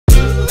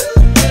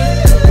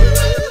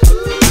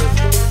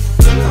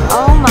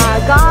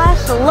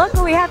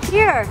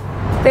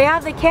They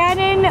have the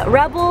Canon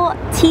Rebel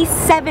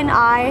T7i.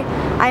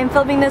 I am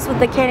filming this with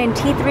the Canon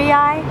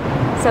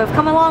T3i. So we've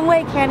come a long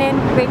way, Canon.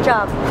 Great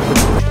job.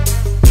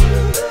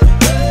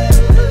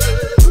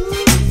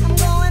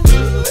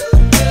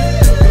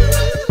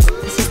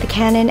 This is the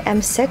Canon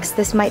M6.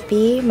 This might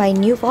be my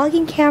new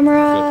vlogging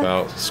camera. Flip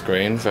out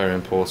screen, very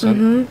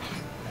important.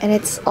 And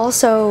it's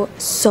also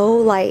so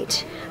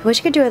light. I wish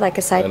I could do it like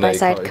a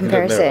side-by-side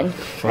comparison.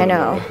 I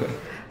know.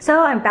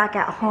 So I'm back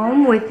at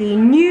home with the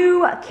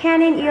new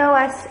Canon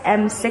EOS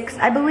M6,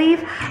 I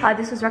believe.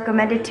 This was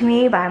recommended to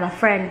me by my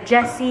friend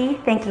Jessie.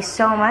 Thank you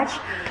so much.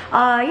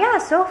 Yeah,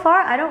 so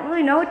far I don't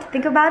really know what to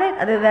think about it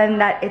other than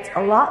that it's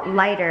a lot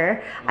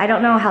lighter. I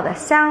don't know how the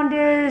sound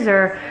is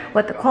or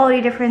what the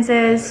quality difference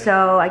is,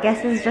 so I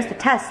guess this is just a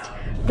test.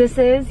 This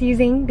is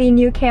using the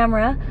new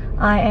camera.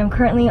 I am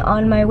currently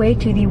on my way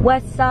to the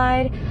west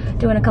side,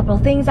 doing a couple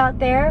of things out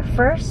there.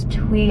 First,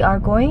 we are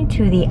going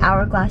to the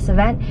Hourglass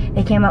event.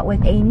 They came out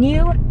with a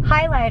new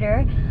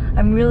highlighter.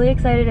 I'm really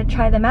excited to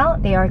try them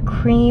out. They are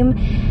cream.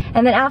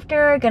 And then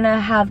after, gonna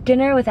have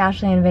dinner with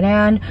Ashley and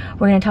Vinan.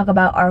 We're gonna talk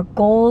about our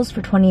goals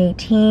for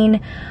 2018.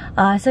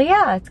 So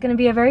yeah, it's gonna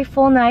be a very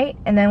full night.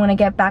 And then when I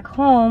get back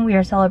home, we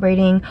are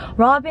celebrating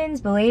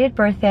Robin's belated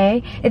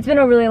birthday. It's been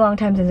a really long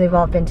time since we've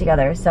all been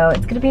together, so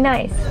it's gonna be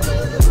nice.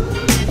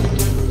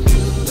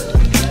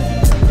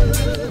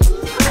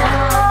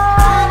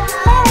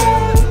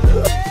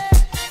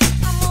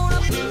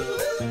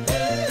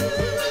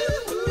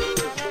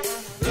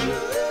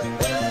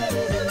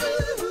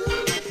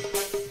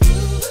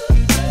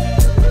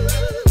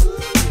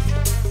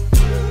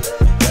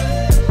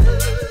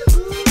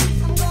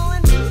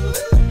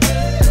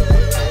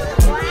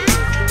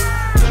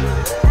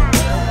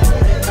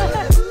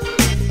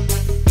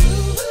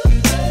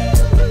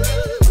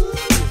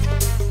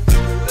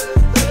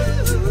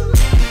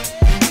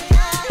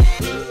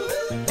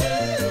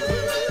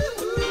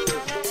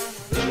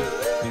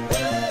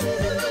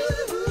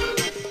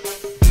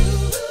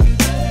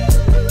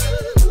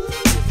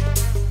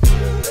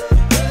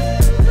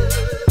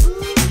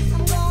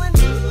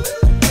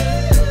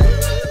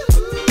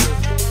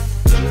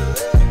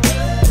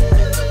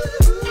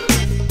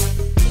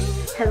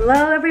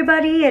 Hello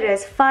everybody, it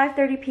is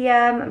 5:30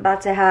 p.m. I'm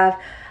about to have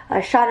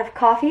a shot of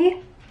coffee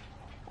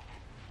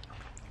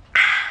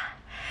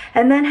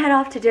and then head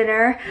off to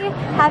dinner.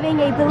 Having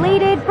a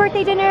belated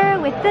birthday dinner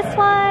with this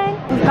one.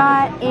 We've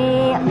got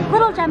a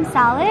little gem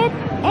salad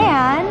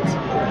and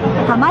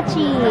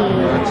hamachi.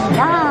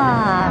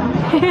 Yum!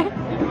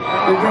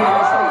 We're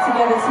gonna start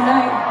together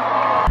tonight.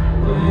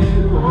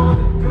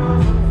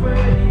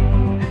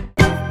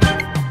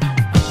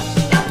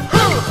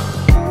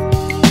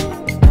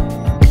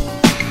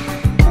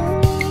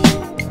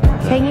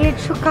 생일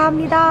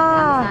축하합니다.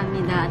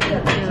 감사합니다.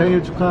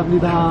 생일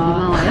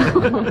축하합니다.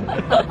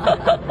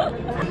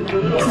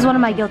 This is one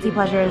of my guilty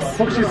pleasures.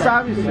 혹시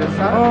서비스요?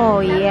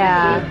 Oh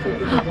yeah.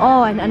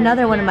 Oh, and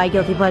another one of my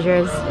guilty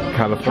pleasures.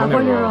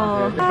 California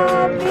roll.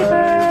 Happy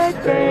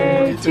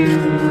birthday to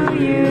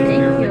you.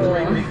 Thank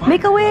you.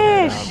 Make a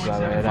wish.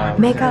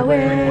 Make a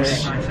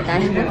wish. 다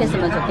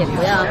행복했으면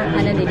좋겠고요.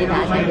 하는 일이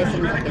다 잘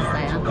됐으면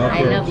좋겠어요.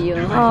 I love you.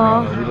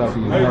 Oh,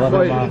 I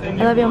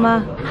love you,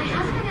 Ma.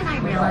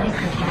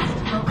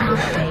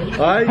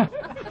 아이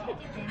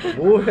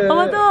뭐해?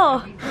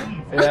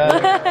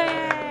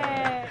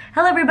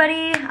 Hello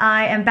everybody,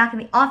 I am back in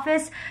the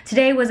office.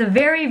 Today was a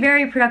very,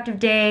 very productive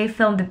day.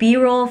 Filmed the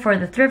B-roll for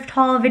the thrift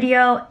haul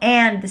video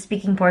and the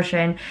speaking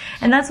portion.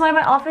 And that's why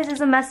my office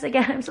is a mess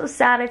again. I'm so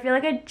sad. I feel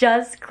like I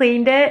just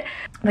cleaned it.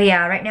 But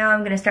yeah, right now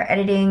I'm gonna start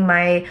editing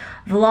my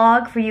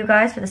vlog for you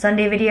guys for the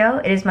Sunday video.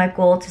 It is my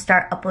goal to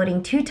start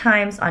uploading 2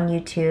 times on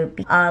YouTube.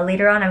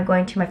 Later on, I'm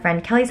going to my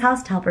friend Kelly's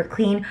house to help her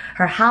clean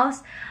her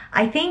house.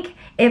 I think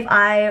if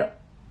I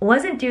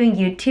wasn't doing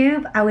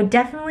YouTube, I would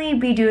definitely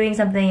be doing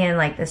something in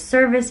like the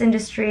service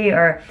industry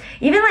or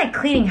even like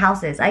cleaning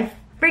houses. I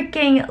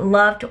freaking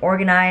love to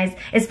organize,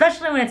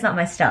 especially when it's not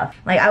my stuff.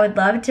 Like I would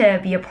love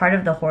to be a part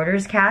of the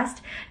hoarders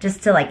cast,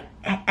 just to like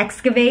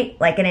excavate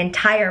like an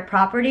entire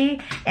property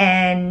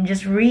and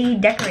just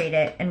redecorate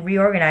it and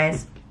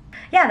reorganize.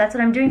 Yeah, that's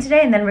what I'm doing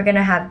today, and then we're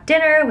gonna have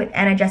dinner with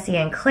Anna, Jessie,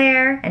 and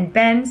Claire, and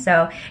Ben,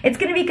 so it's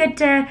gonna be good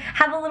to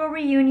have a little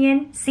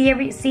reunion,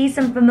 see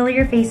some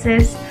familiar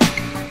faces.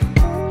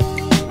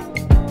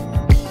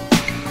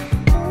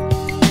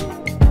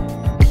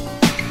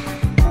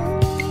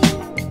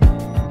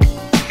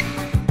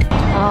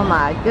 Oh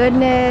my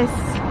goodness.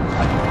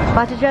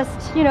 About to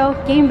just, you know,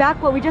 gain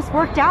back what we just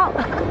worked out.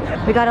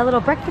 We got a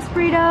little breakfast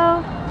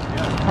burrito.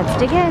 Let's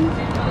dig in.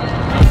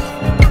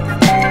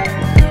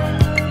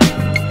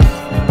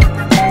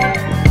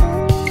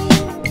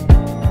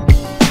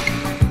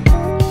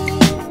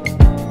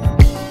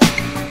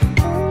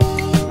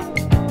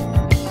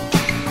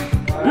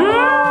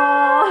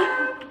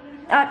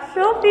 At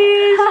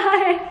Sophie's.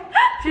 Hi.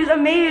 She's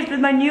amazed with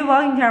my new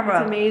vlogging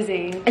camera. It's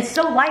amazing. It's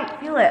so light,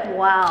 feel it.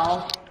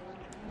 Wow.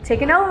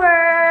 Taking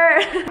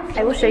over.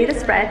 I will show you the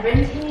spread.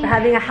 We're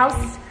having a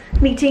house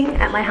meeting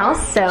at my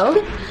house,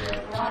 so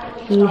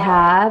We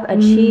have a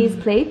cheese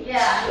plate.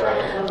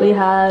 We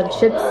have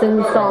chips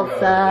and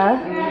salsa.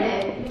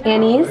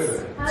 Annie's.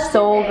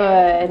 So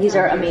good. These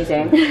are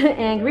amazing.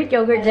 And Greek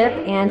yogurt dip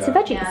and some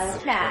veggies.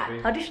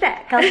 Healthy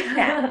snack. Healthy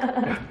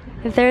snack.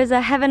 If there's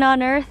a heaven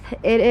on earth,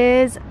 it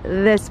is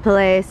this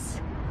place.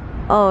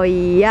 Oh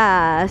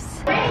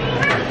yes.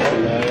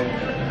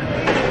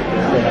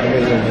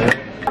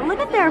 Look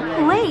at their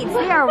plates.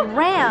 They are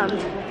rammed.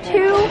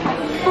 2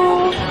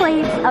 full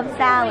plates of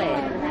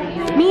salad.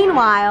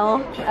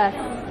 Meanwhile,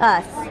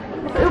 us.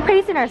 We're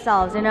pacing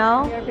ourselves, you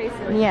know?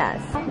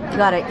 Yes. You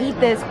gotta eat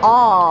this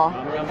all.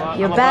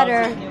 You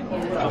better.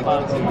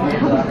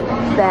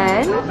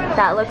 Ben,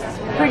 that looks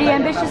pretty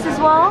ambitious as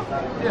well.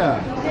 Yeah,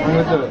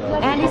 I'm gonna do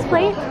it. Andy's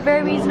plate,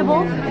 very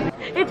reasonable.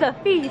 It's a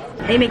feast.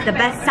 They make the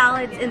best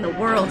salads in the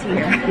world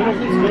here. It's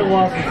been a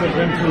while since I've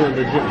been to a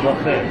legit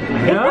buffet.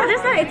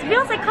 Yeah? It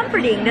feels like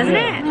comforting, doesn't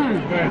it?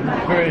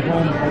 Very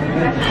home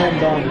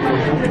down.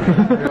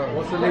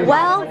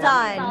 Well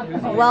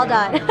done. Well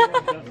done.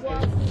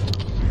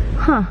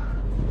 Huh.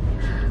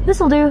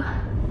 This'll do.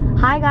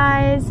 Hi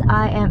guys,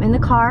 I am in the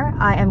car.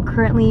 I am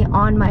currently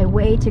on my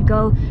way to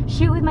go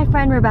shoot with my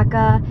friend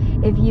Rebecca.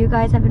 If you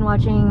guys have been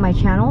watching my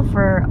channel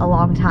for a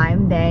long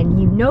time, then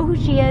you know who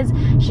she is.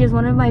 She is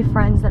one of my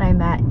friends that I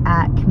met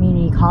at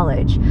community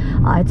college.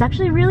 It's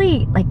actually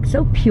really like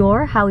so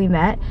pure how we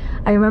met.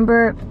 I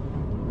remember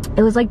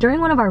it was like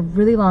during one of our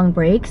really long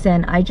breaks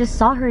and I just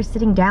saw her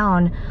sitting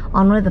down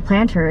on one of the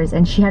planters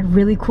and she had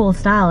really cool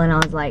style and I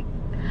was like,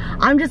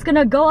 I'm just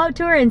gonna go out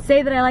to her and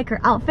say that I like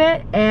her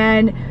outfit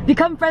and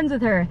become friends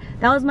with her.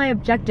 That was my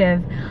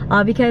objective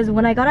because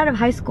when I got out of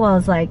high school I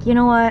was like, you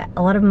know what,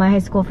 a lot of my high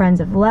school friends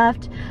have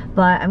left,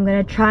 but I'm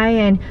gonna try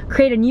and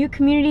create a new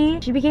community.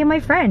 She became my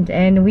friend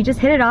and we just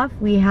hit it off.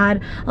 We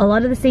had a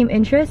lot of the same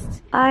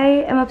interests.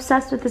 I am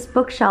obsessed with this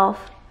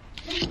bookshelf.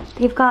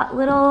 They've got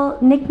little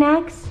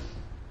knickknacks.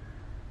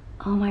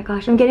 Oh my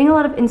gosh, I'm getting a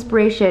lot of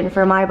inspiration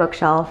for my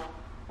bookshelf,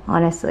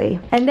 honestly.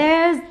 And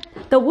there's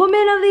the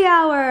woman of the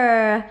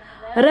hour,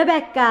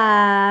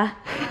 Rebecca.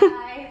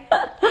 Hi.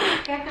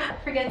 Can't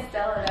forget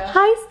Stella though.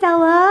 Hi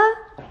Stella.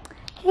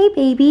 Hey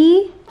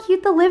baby.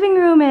 Cute the living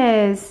room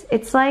is.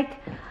 It's like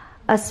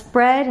a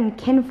spread and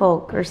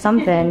kinfolk or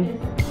something.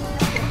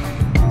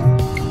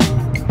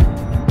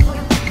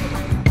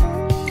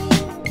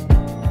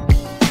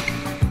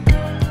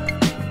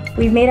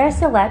 We've made our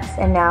selects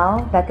and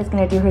now Becca's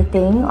gonna do her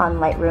thing on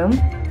Lightroom.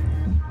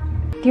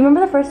 Do you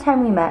remember the first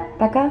time we met,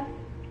 Becca?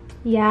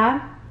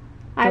 Yeah.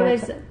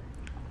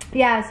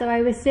 So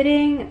I was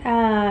sitting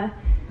on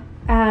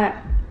a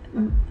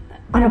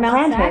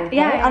planter.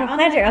 Yeah, on a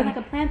planter. On like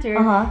a planter.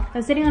 I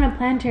was sitting on a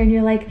planter and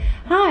you're like,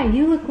 hi,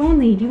 you look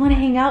lonely. Do you want to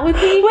hang out with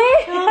me?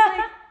 Wait. And I was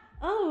like,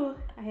 oh,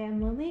 I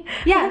am lonely?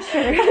 Yeah,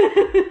 sure.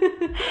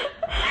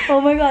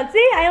 Oh my god.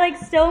 See, I like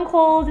stone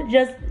cold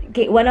just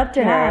went up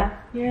to her.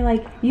 You're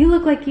like, you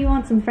look like you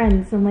want some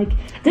friends. I'm like,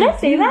 did I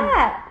say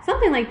that?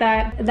 Something like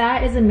that.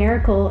 That is a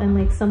miracle in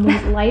like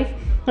someone's life.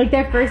 Like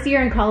their first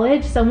year in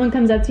college, someone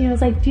comes up to you and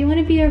was like, do you want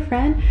to be a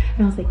friend?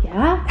 And I was like,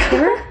 yeah,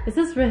 sure. Is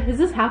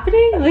this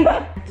happening?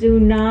 Like, do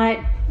not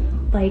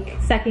like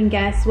second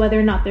guess whether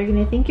or not they're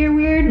gonna think you're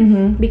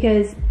weird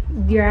because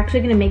you're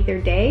actually gonna make their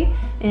day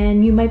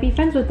and you might be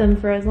friends with them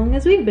for as long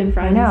as we've been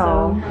friends. I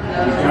know.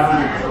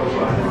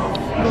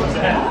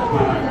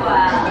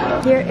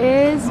 So. Here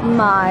is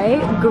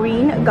my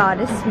green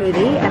goddess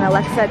smoothie and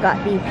Alexa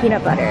got the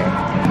peanut butter.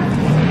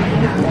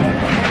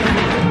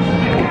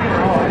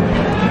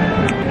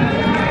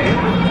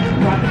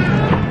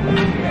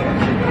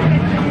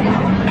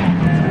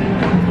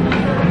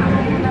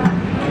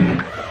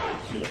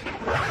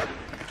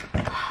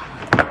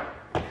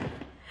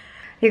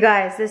 You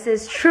guys, this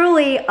is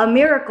truly a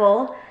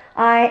miracle.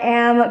 I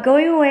am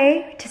going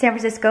away to San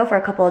Francisco for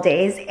a couple of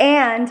days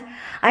and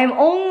I'm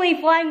only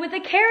flying with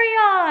a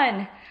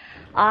carry-on.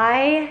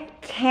 I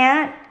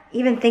can't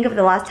even think of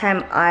the last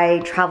time I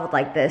traveled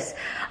like this.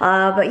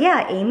 But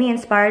yeah, Amy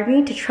inspired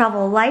me to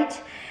travel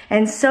light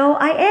and so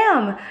I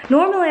am.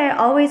 Normally I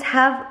always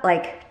have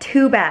like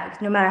 2 bags,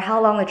 no matter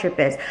how long the trip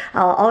is.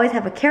 I'll always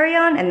have a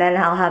carry-on and then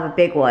I'll have a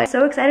big one.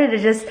 So excited to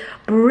just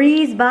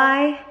breeze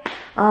by.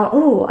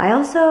 Oh, I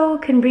also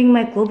can bring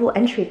my global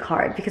entry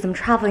card because I'm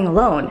traveling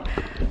alone.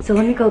 So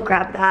let me go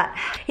grab that.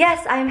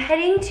 Yes, I'm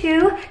heading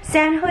to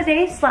San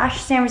Jose/San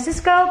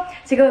Francisco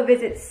to go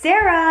visit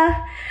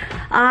Sarah.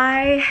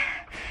 I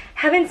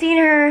haven't seen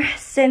her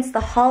since the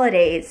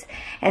holidays.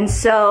 And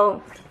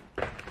so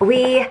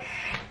we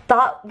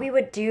thought we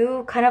would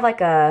do kind of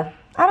like a,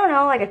 I don't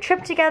know, like a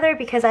trip together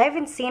because I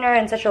haven't seen her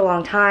in such a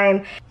long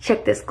time.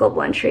 Check this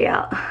global entry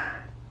out.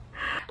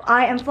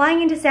 I am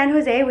flying into San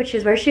Jose, which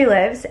is where she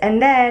lives,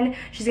 and then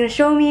she's gonna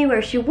show me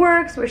where she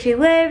works, where she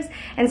lives,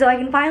 and so I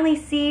can finally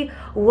see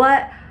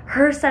what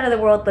her side of the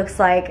world looks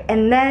like.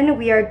 And then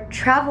we are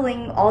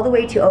traveling all the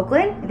way to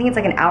Oakland. I think it's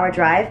like an hour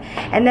drive,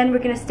 and then we're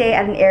gonna stay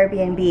at an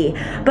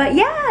Airbnb. But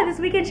yeah, this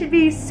weekend should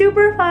be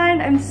super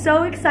fun. I'm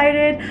so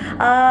excited.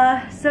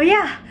 So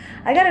yeah,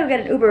 I gotta go get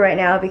an Uber right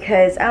now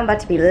because I'm about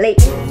to be late.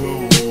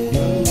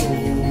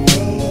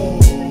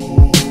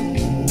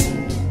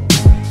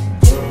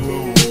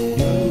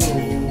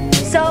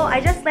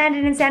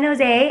 landed in San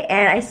Jose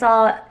and I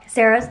saw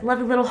Sarah's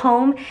lovely little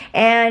home,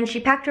 and she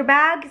packed her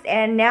bags,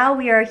 and now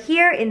we are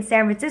here in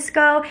San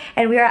Francisco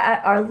and we are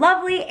at our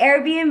lovely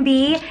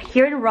Airbnb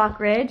here in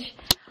Rockridge.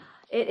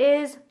 It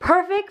is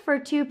perfect for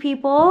 2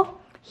 people.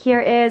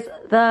 Here is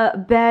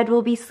the bed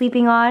we'll be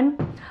sleeping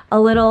on, a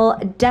little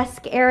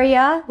desk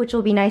area, which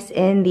will be nice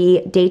in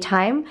the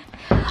daytime,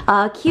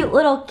 a cute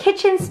little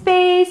kitchen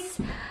space,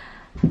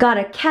 got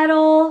a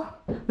kettle,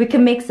 we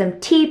can make some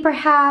tea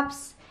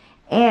perhaps,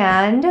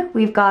 and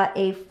we've got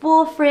a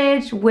full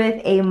fridge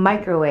with a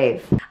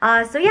microwave.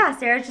 So yeah,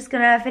 Sarah's just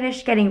gonna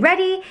finish getting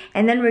ready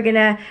and then we're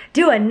gonna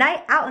do a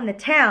night out in the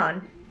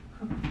town.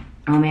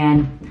 Oh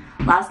man,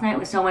 last night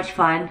was so much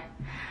fun.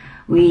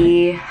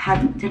 We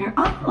had dinner.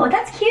 Oh,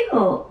 that's cute.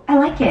 I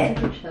like it.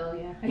 Super chill,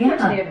 yeah. I Yeah.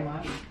 stay and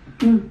watch.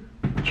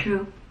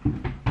 True.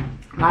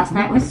 Last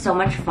night was so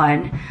much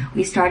fun.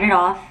 We started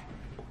off,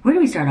 where did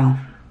we start off?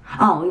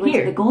 Oh, we went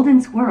to the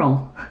Golden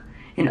Squirrel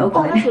in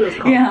Oakland. Oh, that's what it was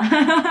called.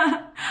 Yeah.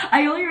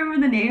 I only remember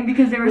the name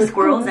because there were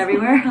squirrels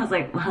everywhere. I was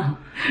like, wow,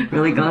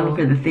 really going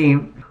for the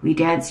theme. We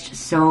danced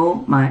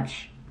so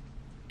much.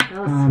 That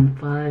was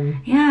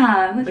fun.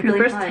 Yeah, it was Like really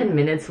the first fun. 10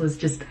 minutes was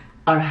just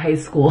our high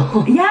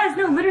school. Yes,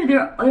 no, literally, they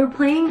were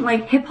playing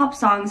like hip hop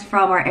songs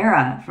from our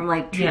era, from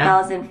like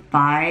 2005.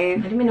 I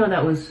didn't even know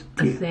that was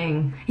a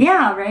thing.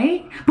 Yeah,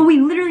 right? But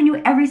we literally knew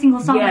every single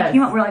song that Yes.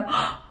 came out. We're like,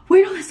 oh,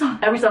 we know this song.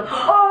 Every song.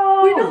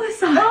 Oh, We know this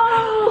song.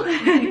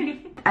 Oh.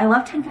 I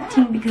love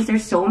 1015 because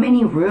there's so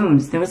many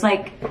rooms. There was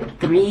like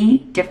 3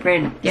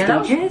 different That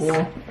was stages.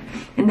 cool.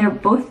 And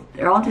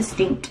they're all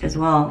distinct as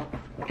well.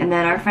 And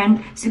then our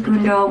friend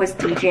Segundo was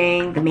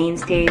DJing the main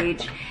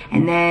stage.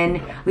 And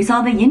then we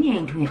saw the Yin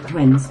Yang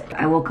twins.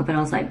 I woke up and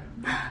I was like,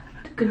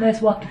 Took a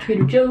nice walk to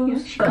Trader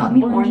Joe's. she got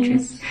me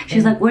oranges. She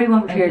was like, what do you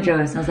want from Trader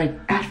Joe's? I was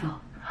like, Advil.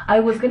 I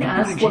was gonna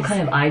ask what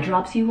kind of eye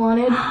drops you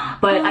wanted,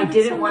 but I that's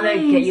didn't so want to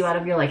nice. get you out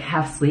of your like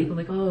half sleep. I'm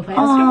like, oh, if I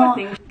ask you what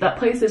things, that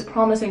place is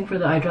promising for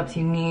the eye drops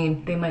you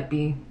need. They might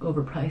be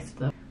overpriced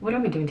though. What are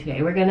we doing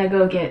today? We're gonna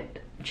go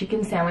get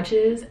chicken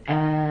sandwiches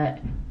at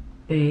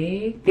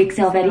Big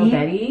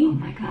Betty. Oh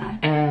my god.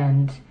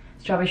 and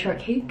strawberry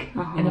shortcake,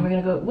 and then we're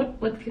gonna go.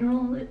 What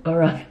funeral?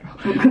 Or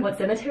what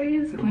cemetery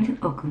is? We're going to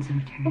Oakland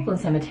Cemetery. Oakland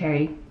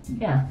Cemetery.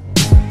 Yeah.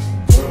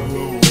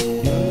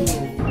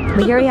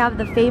 But here we have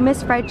the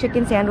famous fried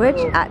chicken sandwich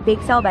at Bake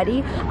Sale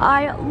Betty.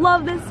 I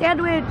love this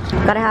sandwich.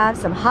 Gotta have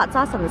some hot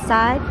sauce on the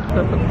side.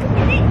 I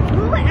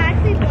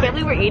can't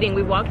believe we're eating.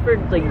 We walked for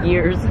like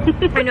years.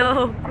 I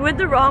know, we went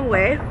the wrong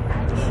way.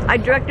 I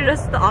directed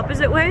us the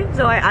opposite way,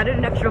 so I added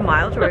an extra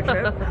mile to our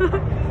trip.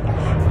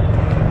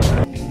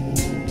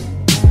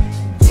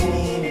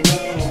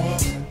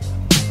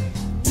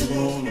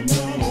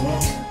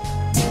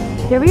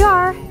 Here we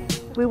are.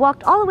 We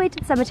walked all the way to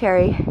the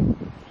cemetery.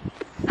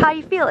 How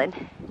you feeling?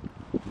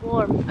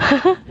 Warm.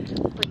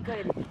 But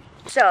good.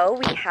 So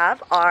we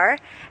have our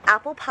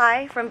apple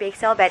pie from Bake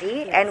Sale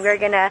Betty, and we're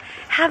gonna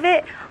have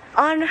it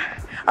on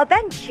a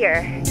bench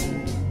here.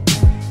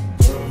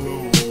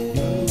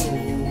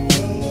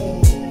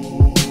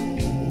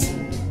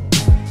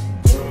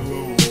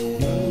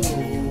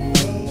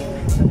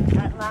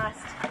 At last.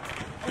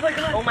 Oh my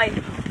god. Oh my.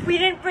 We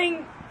didn't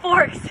bring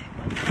forks.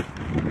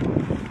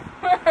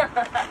 I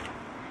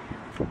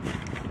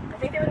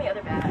think they were in the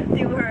other bag.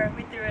 They were.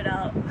 We threw it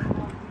out.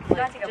 We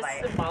gotta take a Just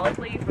bite.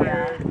 symbolically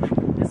for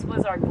this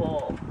was our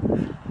goal.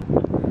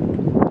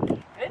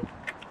 Good?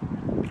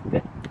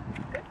 Good?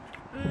 Good?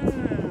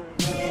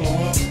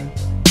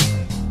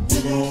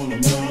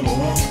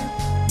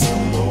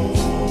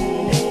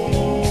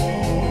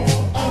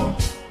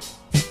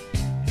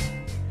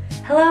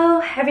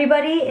 Hello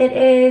everybody, it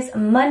is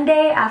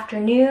Monday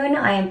afternoon.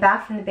 I am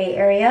back from the Bay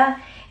Area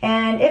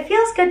and it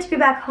feels good to be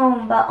back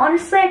home, but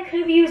honestly I could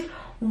have used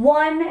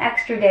 1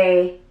 extra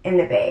day in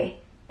the Bay.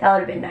 That would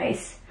have been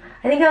nice.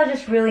 I think I was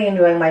just really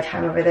enjoying my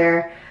time over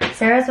there.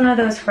 Sarah's one of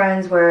those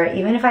friends where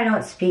even if I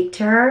don't speak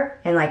to her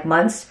in like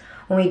months,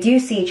 when we do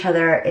see each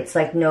other, it's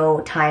like no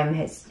time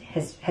has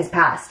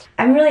passed.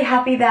 I'm really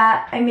happy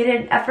that I made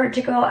an effort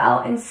to go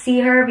out and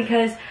see her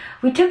because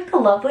we took the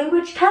love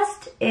language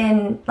test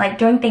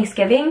during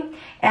Thanksgiving,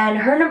 and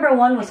her number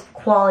 1 was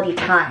quality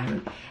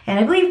time. And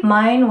I believe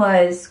mine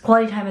was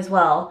quality time as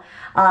well.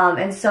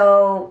 And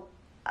so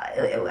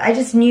I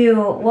just knew,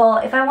 well,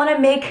 if I want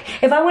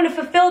to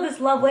fulfill this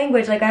love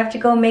language, like I have to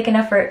go make an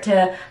effort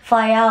to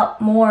fly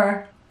out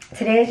more.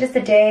 Today is just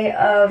a day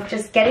of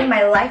just getting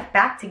my life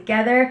back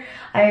together.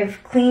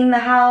 I've cleaned the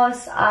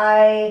house.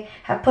 I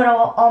have put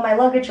all my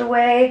luggage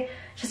away.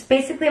 Just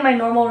basically my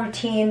normal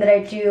routine that I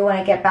do when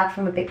I get back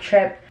from a big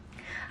trip.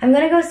 I'm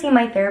gonna go see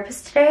my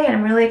therapist today, and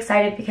I'm really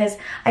excited because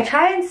I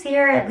try and see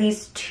her at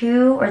least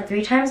 2 or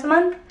 3 times a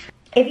month.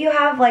 If you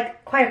have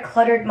like quite a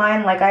cluttered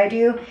mind like I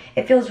do,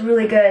 it feels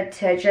really good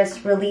to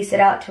just release it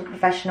out to a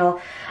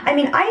professional. I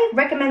mean, I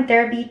recommend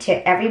therapy to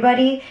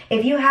everybody.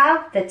 If you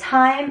have the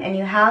time and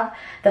you have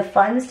the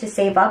funds to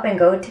save up and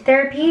go to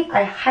therapy,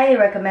 I highly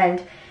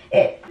recommend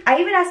it. I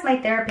even asked my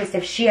therapist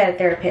if she had a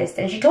therapist,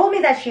 and she told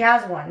me that she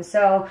has one.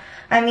 So,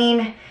 I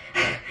mean,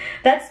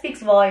 that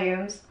speaks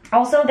volumes.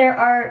 Also, there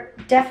are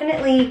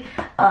definitely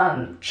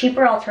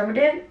cheaper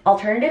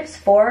alternatives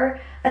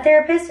for a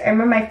therapist. I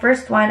remember my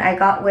first one I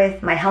got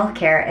with my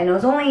healthcare, and it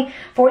was only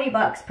 40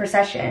 bucks per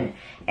session.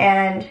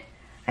 And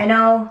I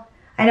know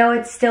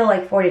it's still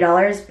like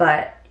 $40,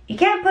 but you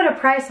can't put a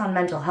price on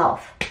mental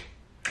health.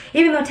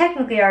 Even though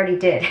technically I already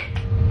did.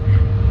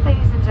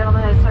 Ladies and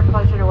gentlemen, it's our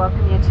pleasure to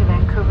welcome you to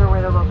Vancouver,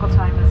 where the local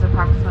time is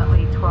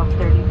approximately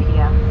 12:30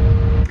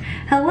 p.m.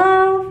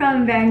 Hello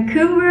from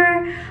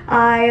Vancouver.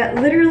 I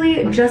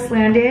literally just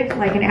landed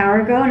like an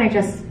hour ago, and I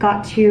just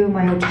got to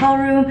my hotel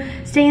room,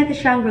 staying at the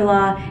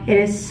Shangri-La. It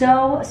is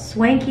so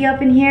swanky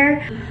up in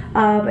here.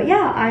 But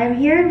yeah, I am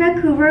here in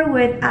Vancouver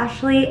with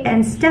Ashley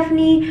and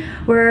Stephanie.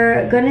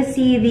 We're gonna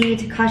see the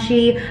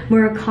Takashi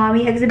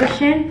Murakami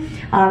exhibition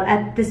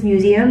at this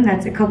museum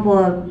that's a couple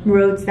of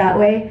roads that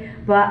way.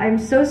 But I'm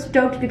so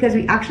stoked because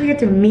we actually get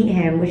to meet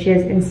him, which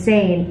is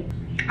insane.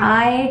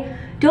 I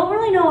don't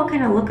really know what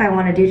kind of look I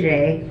want to do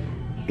today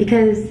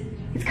because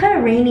it's kind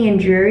of rainy and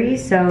dreary,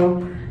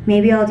 so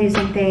maybe I'll do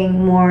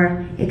something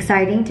more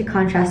exciting to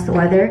contrast the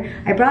weather.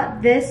 I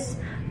brought this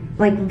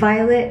like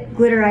violet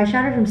glitter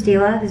eyeshadow from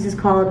Stila. This is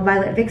called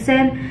Violet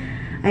Vixen.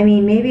 I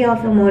mean, maybe I'll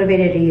feel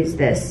motivated to use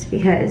this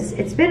because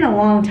it's been a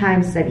long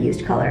time since I've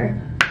used color.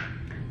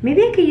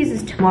 Maybe I could use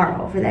this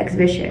tomorrow for the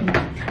exhibition,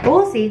 but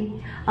we'll see.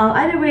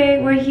 Either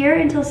way, we're here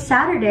until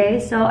Saturday,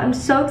 so I'm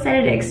so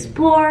excited to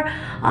explore.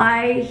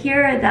 I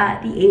hear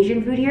that the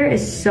Asian food here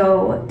is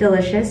so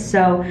delicious,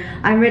 so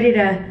I'm ready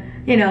to,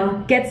 you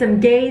know, get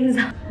some gains.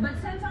 But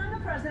since I'm the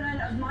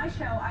president of my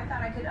show, I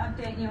thought I could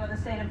update you on the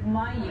state of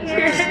my youth.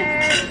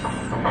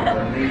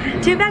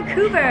 To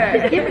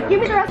Vancouver! Give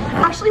me the rest.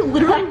 Ashley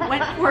literally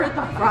went for the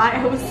fry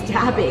I was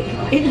stabbing,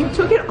 and you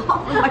took it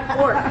off of my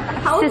fork.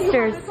 How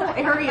Sisters. This whole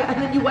area, and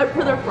then you went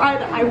for the fry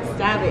that I was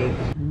stabbing.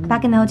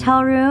 Back in the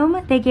hotel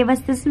room, they gave us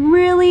this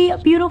really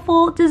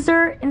beautiful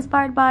dessert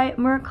inspired by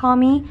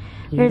Murakami.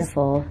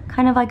 Beautiful. There's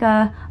kind of like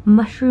a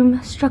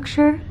mushroom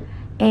structure,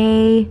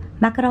 a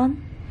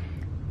macaron,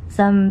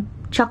 some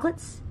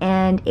chocolates,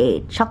 and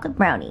a chocolate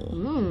brownie.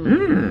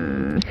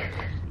 We're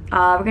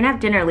gonna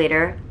have dinner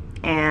later,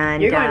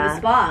 and You're going to the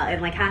spa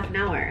in like half an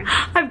hour.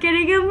 I'm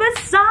getting a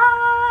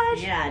massage!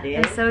 Yeah, dude.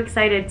 I'm so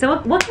excited. So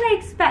what can I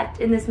expect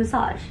in this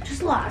massage?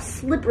 Just a lot of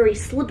slippery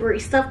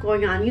stuff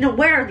going on. You don't know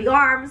where are the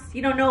arms,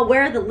 you don't know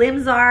where the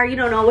limbs are, you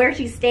don't know where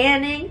she's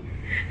standing.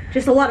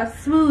 Just a lot of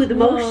smooth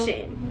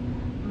motion.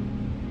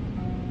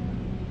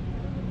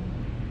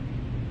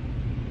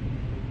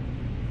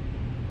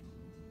 Oh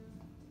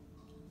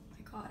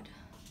my god.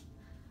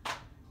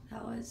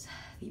 That was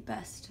the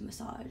best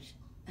massage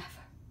ever.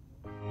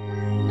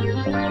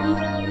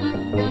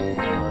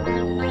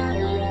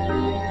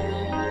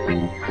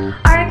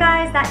 Alright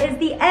guys, that is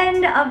the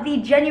end of the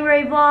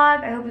January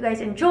vlog. I hope you guys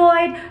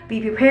enjoyed.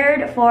 Be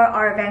prepared for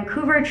our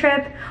Vancouver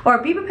trip,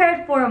 or be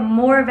prepared for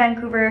more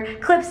Vancouver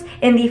clips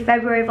in the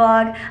February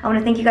vlog. I want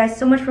to thank you guys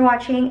so much for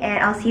watching,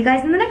 and I'll see you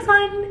guys in the next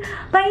one.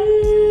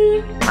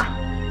 Bye!